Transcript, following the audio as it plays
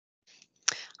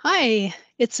Hi,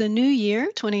 it's a new year,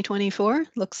 2024.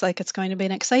 Looks like it's going to be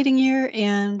an exciting year,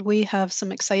 and we have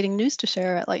some exciting news to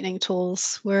share at Lightning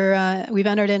Tools. We've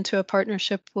entered into a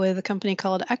partnership with a company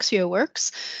called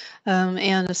AxioWorks,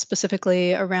 and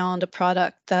specifically around a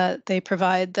product that they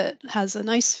provide that has a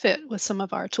nice fit with some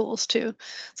of our tools too.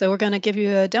 So we're going to give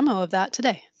you a demo of that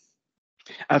today.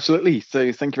 Absolutely.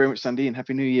 So thank you very much, Sandy, and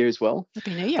Happy New Year as well.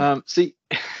 Happy New Year. See,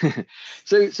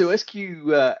 so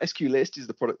SQList is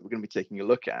the product that we're going to be taking a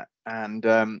look at.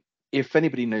 And if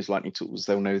anybody knows Lightning Tools,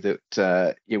 they'll know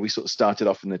that we sort of started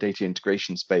off in the data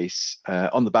integration space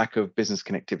on the back of business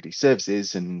connectivity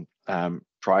services. And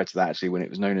prior to that, actually, when it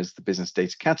was known as the Business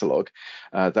Data Catalog,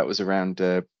 that was around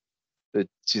the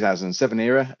 2007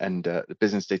 era, and the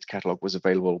Business Data Catalog was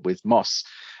available with MOS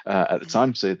at the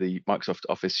time, so the Microsoft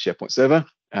Office SharePoint Server,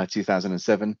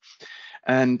 2007.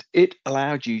 And it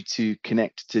allowed you to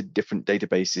connect to different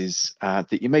databases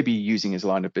that you may be using as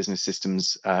line of business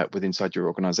systems with inside your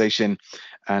organization,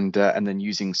 and then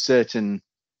using certain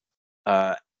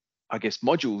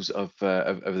modules of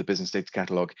the Business Data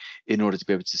Catalog in order to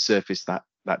be able to surface that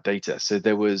data. So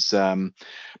there was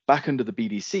back under the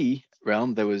BDC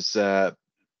realm, there was a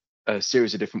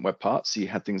series of different web parts. So you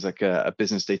had things like a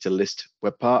business data list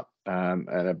web part, and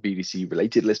a BDC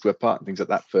related list web part, and things like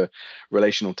that for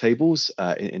relational tables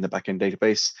in the backend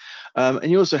database.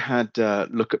 And you also had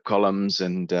lookup columns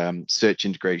and search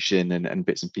integration and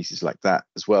bits and pieces like that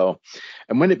as well.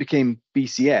 And when it became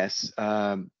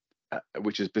BCS,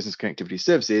 which is Business Connectivity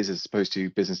Services, as opposed to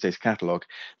Business Data Catalog,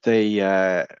 they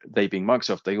being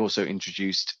Microsoft, they also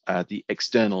introduced the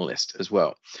external list as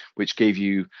well, which gave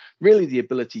you really the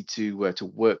ability to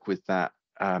work with that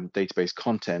database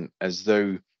content as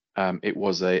though it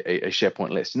was a SharePoint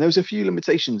list. And there was a few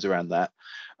limitations around that.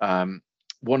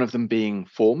 One of them being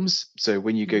forms. So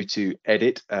when you go to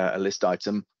edit a list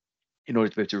item, in order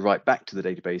to be able to write back to the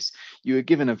database, you were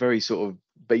given a very sort of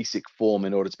basic form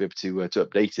in order to be able to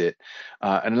update it.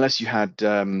 And unless you had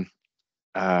a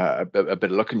bit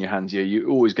of luck in your hands, you're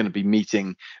always going to be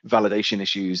meeting validation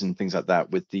issues and things like that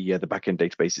with the backend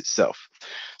database itself.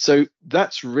 So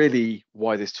that's really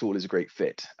why this tool is a great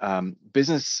fit.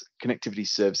 Business connectivity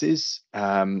services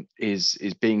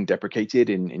is being deprecated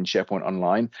in SharePoint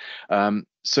Online.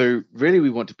 So really, we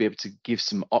want to be able to give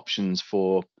some options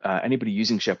for anybody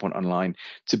using SharePoint Online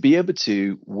to be able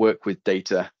to work with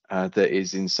data that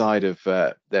is inside of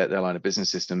their line of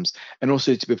business systems, and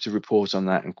also to be able to report on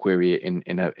that and query it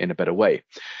in a better way.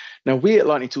 Now, we at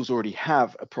Lightning Tools already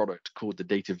have a product called the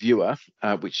Data Viewer,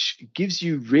 which gives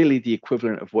you really the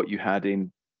equivalent of what you had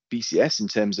in BCS in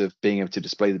terms of being able to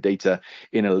display the data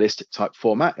in a list type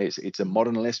format. It's a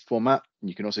modern list format, and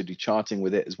you can also do charting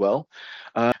with it as well.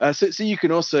 So you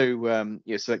can also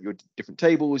select your different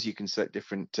tables, you can select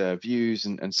different views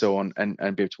and so on, and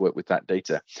be able to work with that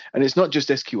data. And it's not just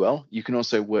SQL, you can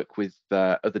also work with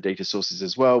other data sources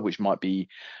as well, which might be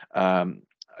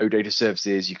OData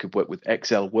services. You could work with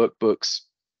Excel workbooks.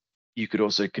 You could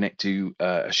also connect to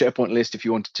a SharePoint list if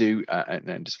you wanted to,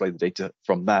 and display the data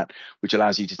from that, which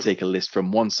allows you to take a list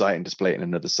from one site and display it in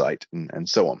another site, and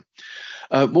so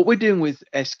on. What we're doing with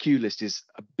SQList is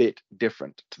a bit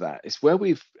different to that. It's where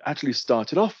we've actually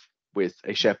started off with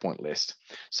a SharePoint list.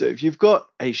 So if you've got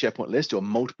a SharePoint list or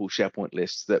multiple SharePoint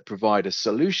lists that provide a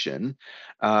solution,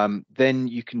 then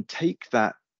you can take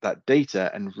that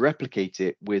data and replicate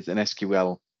it with an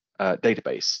SQL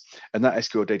database, and that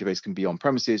SQL database can be on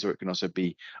premises, or it can also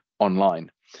be online.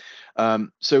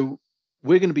 So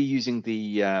we're going to be using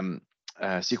the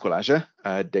SQL Azure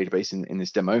database in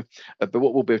this demo, but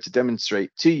what we'll be able to demonstrate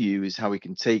to you is how we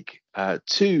can take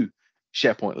two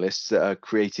SharePoint lists that are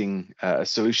creating a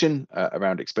solution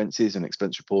around expenses and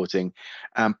expense reporting,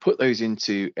 and put those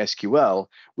into SQL,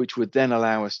 which would then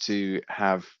allow us to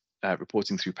have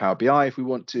reporting through Power BI if we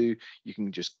want to. You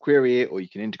can just query it, or you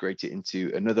can integrate it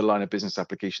into another line of business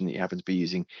application that you happen to be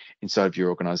using inside of your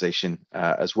organization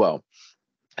as well.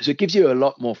 So it gives you a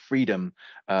lot more freedom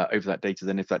over that data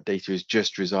than if that data is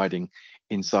just residing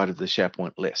inside of the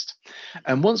SharePoint list.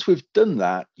 And once we've done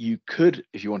that, you could,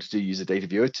 if you wanted to, use a data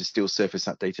viewer to still surface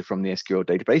that data from the SQL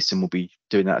database, and we'll be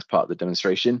doing that as part of the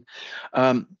demonstration.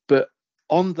 But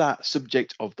on that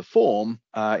subject of the form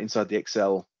inside the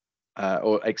Excel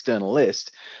or external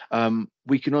list,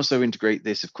 we can also integrate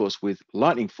this, of course, with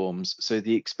Lightning Forms. So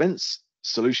the expense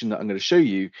solution that I'm going to show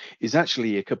you is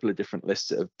actually a couple of different lists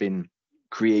that have been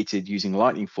created using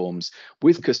Lightning Forms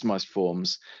with customized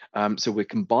forms. So we're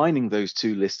combining those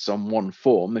two lists on one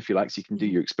form, if you like, so you can do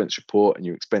your expense report and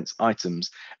your expense items,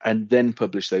 and then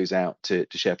publish those out to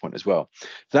SharePoint as well.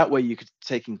 That way you could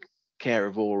take care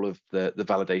of all of the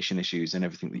validation issues and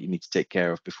everything that you need to take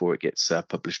care of before it gets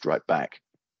published right back.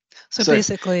 So So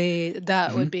basically,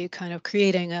 that would mhm, be kind of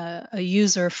creating a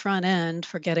user front end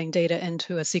for getting data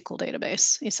into a SQL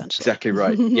database, essentially. exactly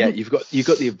right. Yeah, you've got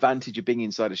the advantage of being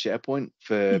inside of SharePoint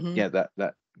for Hmm. yeah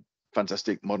that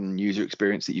fantastic modern user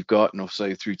experience that you've got, and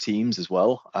also through Teams as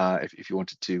well, if you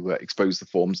wanted to expose the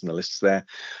forms and the lists there.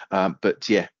 But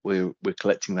yeah, we're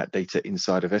collecting that data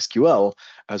inside of SQL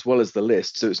as well as the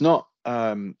list. So it's not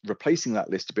replacing that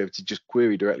list to be able to just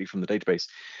query directly from the database.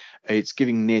 It's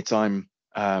giving near-time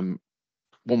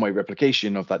one-way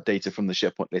replication of that data from the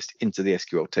SharePoint list into the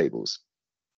SQL tables.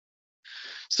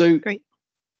 So Great.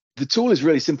 the tool is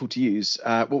really simple to use.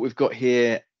 What we've got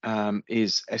here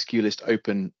is SQList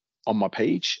open on my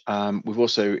page. We've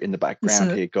also in the background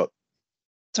So, here got,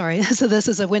 sorry, so this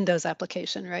is a Windows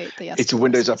application, right? The it's a SQL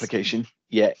Windows list is. application.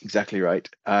 Yeah, exactly right.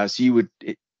 So you would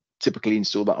typically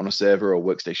install that on a server or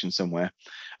workstation somewhere.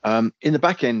 In the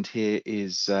back end here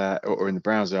is, or in the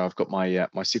browser, I've got my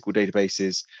my SQL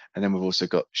databases, and then we've also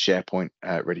got SharePoint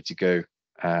ready to go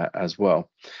as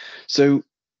well. So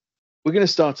we're going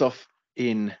to start off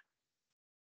in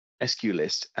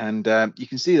SQList, and you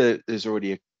can see that there's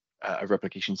already a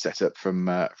replication set up from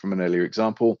an earlier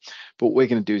example. But what we're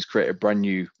going to do is create a brand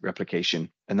new replication,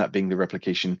 and that being the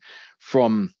replication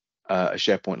from a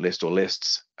SharePoint list or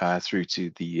lists through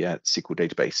to the SQL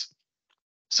database.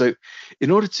 So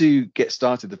in order to get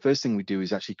started, the first thing we do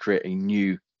is actually create a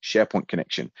new SharePoint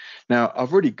connection. Now,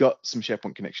 I've already got some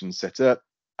SharePoint connections set up,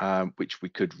 which we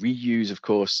could reuse, of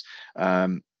course.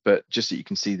 But just so you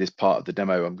can see this part of the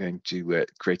demo, I'm going to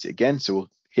create it again. So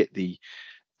we'll hit the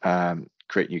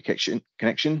create new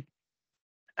connection.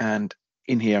 And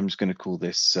in here, I'm just going to call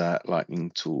this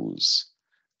Lightning Tools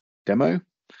demo.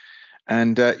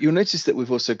 And you'll notice that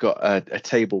we've also got a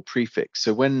table prefix.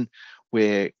 So when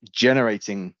we're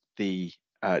generating the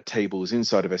tables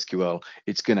inside of SQL,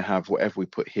 it's going to have whatever we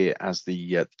put here as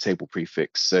the table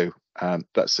prefix. So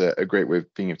that's a great way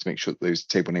of being able to make sure that those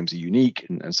table names are unique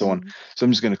and so on. Mhm. So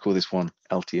I'm just going to call this one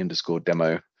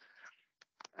LT_demo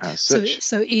as So, such.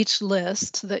 so each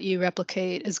list that you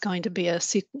replicate is going to be a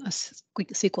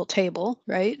SQL table,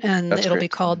 right? And That's it'll be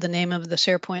correct. called the name of the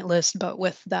SharePoint list, but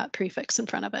with that prefix in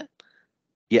front of it.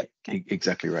 Yep, Okay.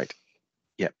 exactly right.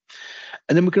 Yep.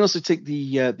 And then we can also take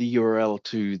the URL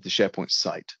to the SharePoint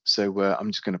site. So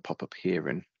I'm just going to pop up here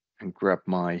and grab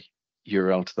my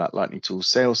URL to that Lightning Tools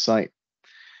sales site,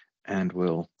 and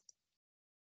we'll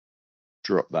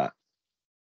drop that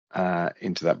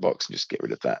into that box and just get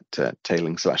rid of that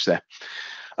tailing slash there.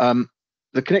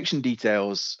 The connection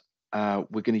details,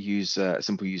 we're going to use a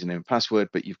simple username and password,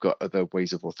 but you've got other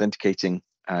ways of authenticating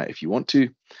if you want to.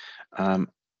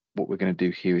 What we're going to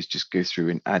do here is just go through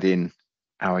and add in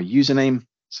our username.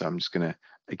 So I'm just going to,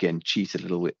 again, cheat a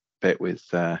little bit with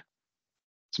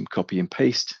some copy and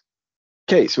paste.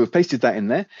 Okay, so we've pasted that in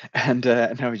there, and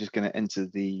now we're just going to enter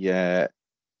the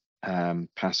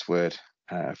password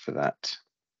for that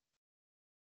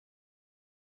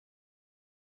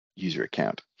user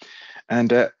account.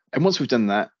 And once we've done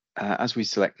that, as we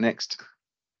select next,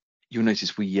 you'll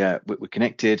notice we're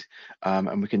connected,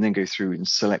 and we can then go through and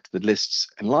select the lists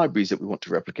and libraries that we want to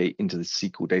replicate into the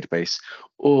SQL database,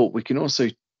 or we can also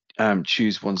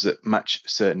choose ones that match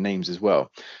certain names as well.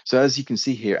 So as you can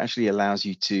see here, it actually allows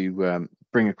you to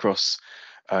bring across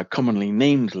commonly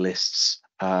named lists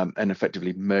and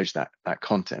effectively merge that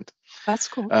content. That's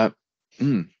cool. Uh,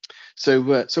 mm. So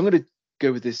I'm going to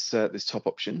go with this top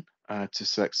option to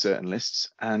select certain lists,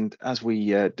 and as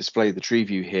we display the tree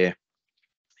view here,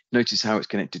 notice how it's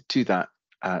connected to that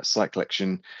site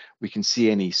collection. We can see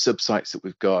any subsites that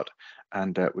we've got,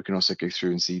 and we can also go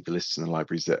through and see the lists and the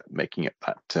libraries that are making up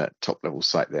that top level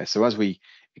site there. So as we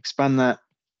expand that,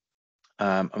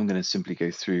 I'm going to simply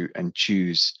go through and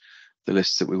choose the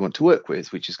lists that we want to work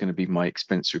with, which is going to be my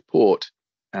expense report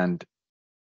and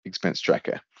expense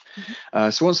tracker.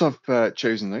 Mhm. So once I've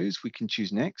chosen those, we can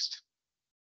choose next.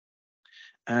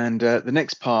 And the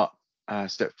next part,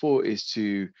 step 4, is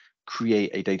to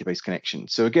create a database connection.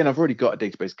 So again, I've already got a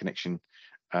database connection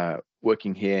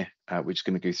working here. We're just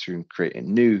going to go through and create a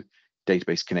new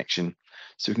database connection.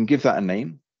 So we can give that a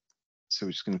name. So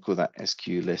we're just going to call that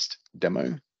SQList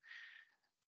demo.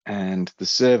 And the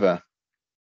server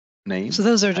name. So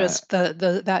those are just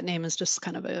that name is just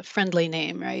kind of a friendly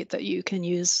name, right? That you can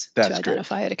use to That's correct.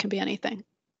 identify it. It can be anything.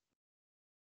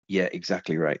 Yeah,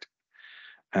 exactly right.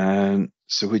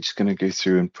 So we're just going to go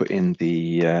through and put in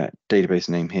the database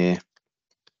name here.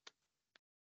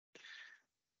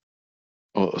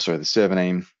 Or sorry, the server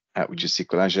name, which is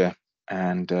SQL Azure,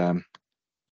 and the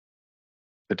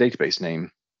database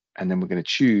name. And then we're going to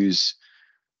choose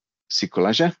SQL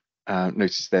Azure.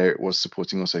 Notice there it was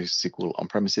supporting also SQL on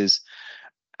premises.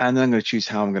 And then I'm going to choose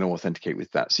how I'm going to authenticate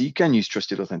with that. So you can use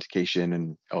trusted authentication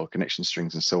and or connection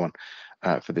strings and so on.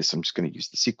 For this, I'm just going to use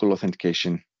the SQL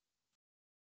authentication.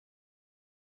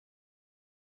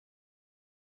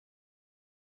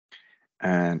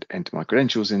 And enter my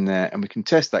credentials in there, and we can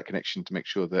test that connection to make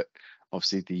sure that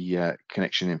obviously the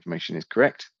connection information is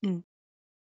correct. Mm.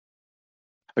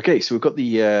 Okay, so we've got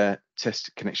the test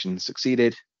connection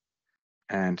succeeded,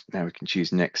 and now we can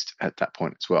choose next at that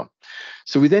point as well.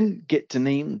 So we then get to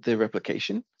name the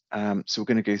replication. So we're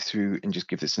going to go through and just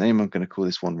give this a name. I'm going to call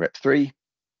this one rep3.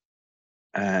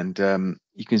 And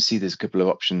you can see there's a couple of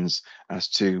options as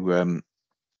to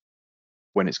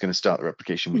when it's going to start the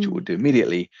replication, which it will do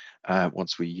immediately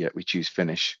once we choose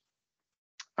finish.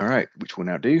 All right, which we'll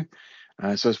now do.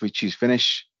 So as we choose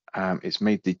finish, it's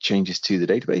made the changes to the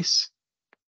database.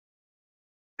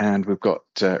 And we've got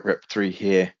rep3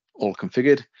 here all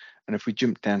configured. And if we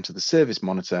jump down to the service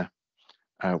monitor,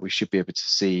 we should be able to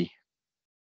see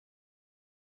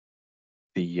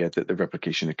the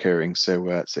replication occurring.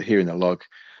 So so here in the log,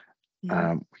 we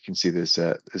can see there's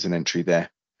an entry there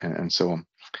and so on.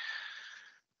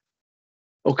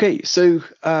 Okay, so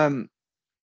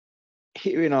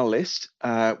here in our list,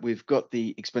 we've got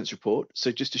the expense report.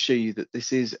 So just to show you that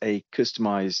this is a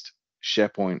customized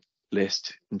SharePoint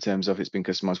list in terms of it's been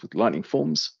customized with Lightning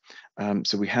forms.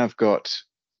 So we have got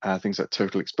things like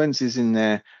total expenses in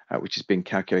there, which has been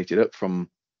calculated up from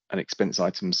an expense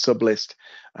item sublist.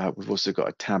 We've also got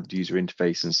a tabbed user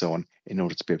interface and so on in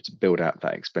order to be able to build out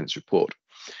that expense report.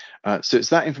 So it's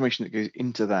that information that goes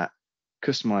into that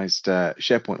customized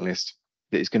SharePoint list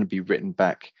that is going to be written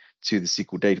back to the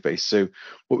SQL database. So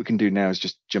what we can do now is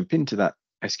just jump into that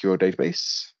SQL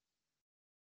database.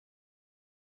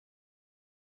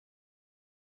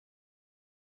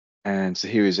 And so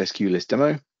here is SQList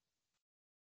demo.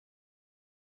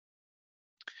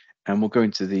 And we'll go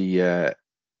into the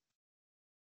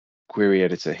query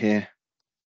editor here.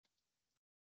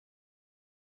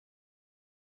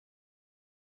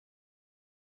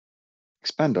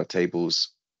 Expand our tables.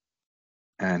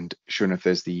 And sure enough,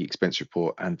 there's the expense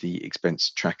report and the expense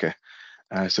tracker.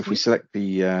 So if we select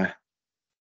the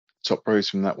top rows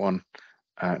from that one,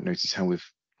 notice how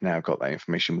we've now got that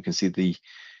information. We can see the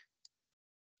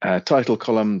title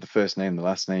column, the first name, the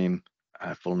last name,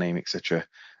 full name, etc.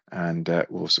 And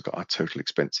we've also got our total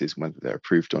expenses, whether they're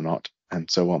approved or not, and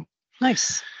so on.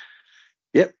 Nice.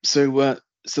 Yep. So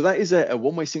so that is a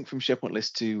one-way sync from SharePoint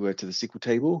List to the SQL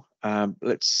table.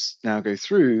 Let's now go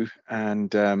through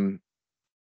and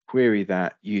query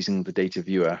that using the data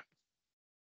viewer.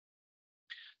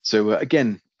 So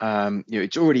again,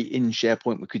 it's already in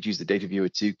SharePoint. We could use the data viewer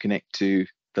to connect to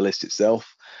the list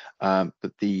itself, but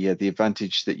the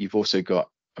advantage that you've also got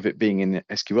of it being in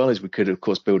SQL is we could of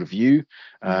course build a view,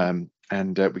 and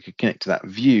we could connect to that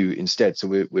view instead. So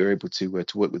we're able to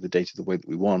work with the data the way that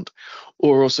we want,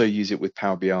 or also use it with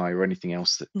Power BI or anything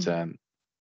else that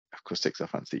of course takes our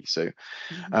fancy. So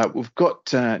we've got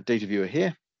data viewer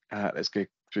here. Let's go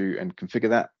through and configure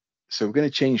that. So we're going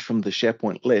to change from the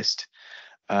SharePoint list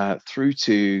through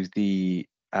to the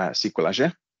SQL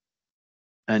Azure.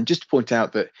 And just to point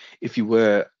out that if you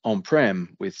were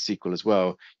on-prem with SQL as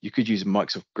well, you could use a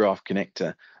Microsoft Graph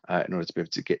connector in order to be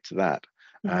able to get to that.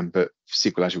 But for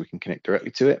SQL Azure, we can connect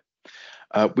directly to it.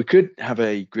 We could have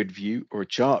a grid view or a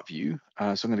chart view. So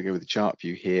I'm going to go with the chart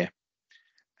view here.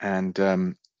 And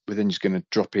we're then just going to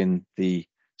drop in the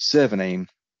server name.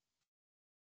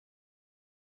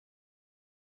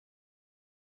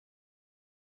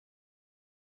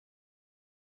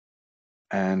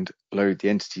 And load the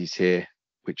entities here,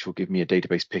 which will give me a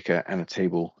database picker and a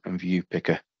table and view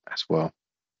picker as well.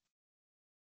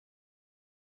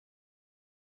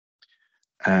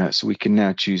 So we can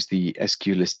now choose the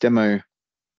SQList demo,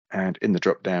 and in the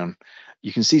drop-down,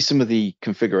 you can see some of the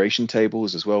configuration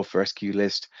tables as well for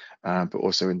SQList, but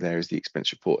also in there is the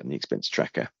expense report and the expense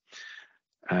tracker.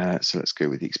 So let's go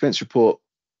with the expense report.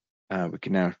 We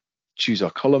can now choose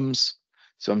our columns.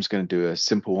 So I'm just going to do a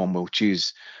simple one. We'll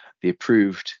choose the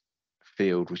approved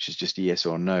field, which is just a yes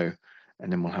or no,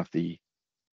 and then we'll have the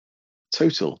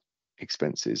total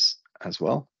expenses as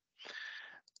well.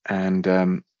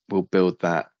 And we'll build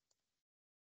that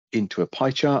into a pie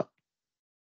chart,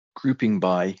 grouping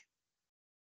by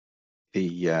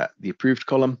the approved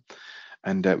column,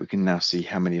 and we can now see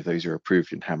how many of those are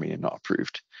approved and how many are not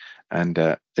approved. And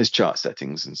there's chart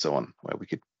settings and so on, where we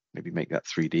could maybe make that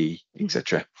 3D,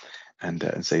 etc.,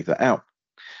 and save that out.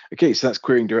 Okay, so that's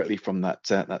querying directly from that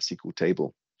SQL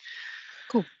table.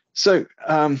 Cool. So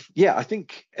yeah, I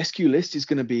think SQList is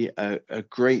going to be a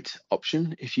great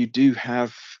option if you do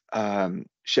have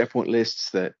SharePoint lists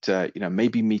that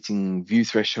maybe meeting view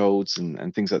thresholds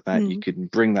and things like that. You Mm-hmm. can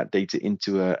bring that data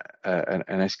into an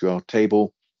SQL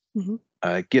table,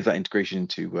 give that integration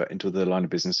into the line of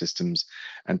business systems,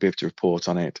 and be able to report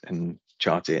on it and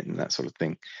chart it and that sort of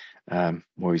thing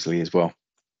more easily as well.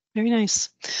 Very nice.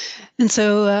 And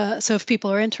so if people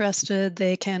are interested,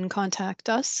 they can contact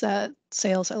us at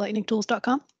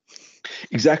sales@lightningtools.com.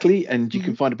 Exactly. And you Mm-hmm.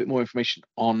 can find a bit more information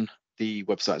on the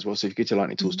website as well. So if you go to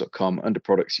lightningtools.com, under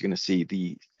products, you're going to see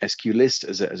the SQList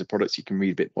as a product. So you can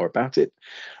read a bit more about it.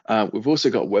 We've also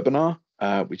got a webinar,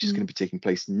 which is going to be taking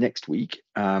place next week.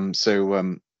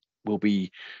 We'll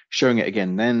be showing it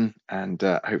again then, and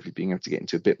hopefully being able to get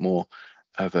into a bit more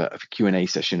of a Q&A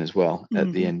session as well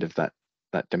at the end of that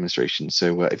demonstration.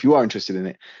 So if you are interested in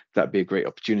it, that'd be a great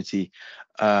opportunity.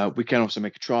 We can also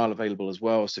make a trial available as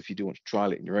well. So if you do want to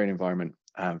trial it in your own environment,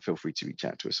 feel free to reach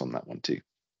out to us on that one too.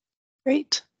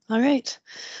 Great. All right.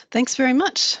 Thanks very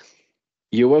much.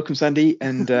 You're welcome, Sandy,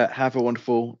 and have a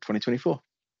wonderful 2024.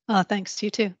 Thanks. You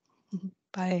too.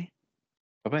 Bye.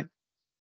 Bye-bye.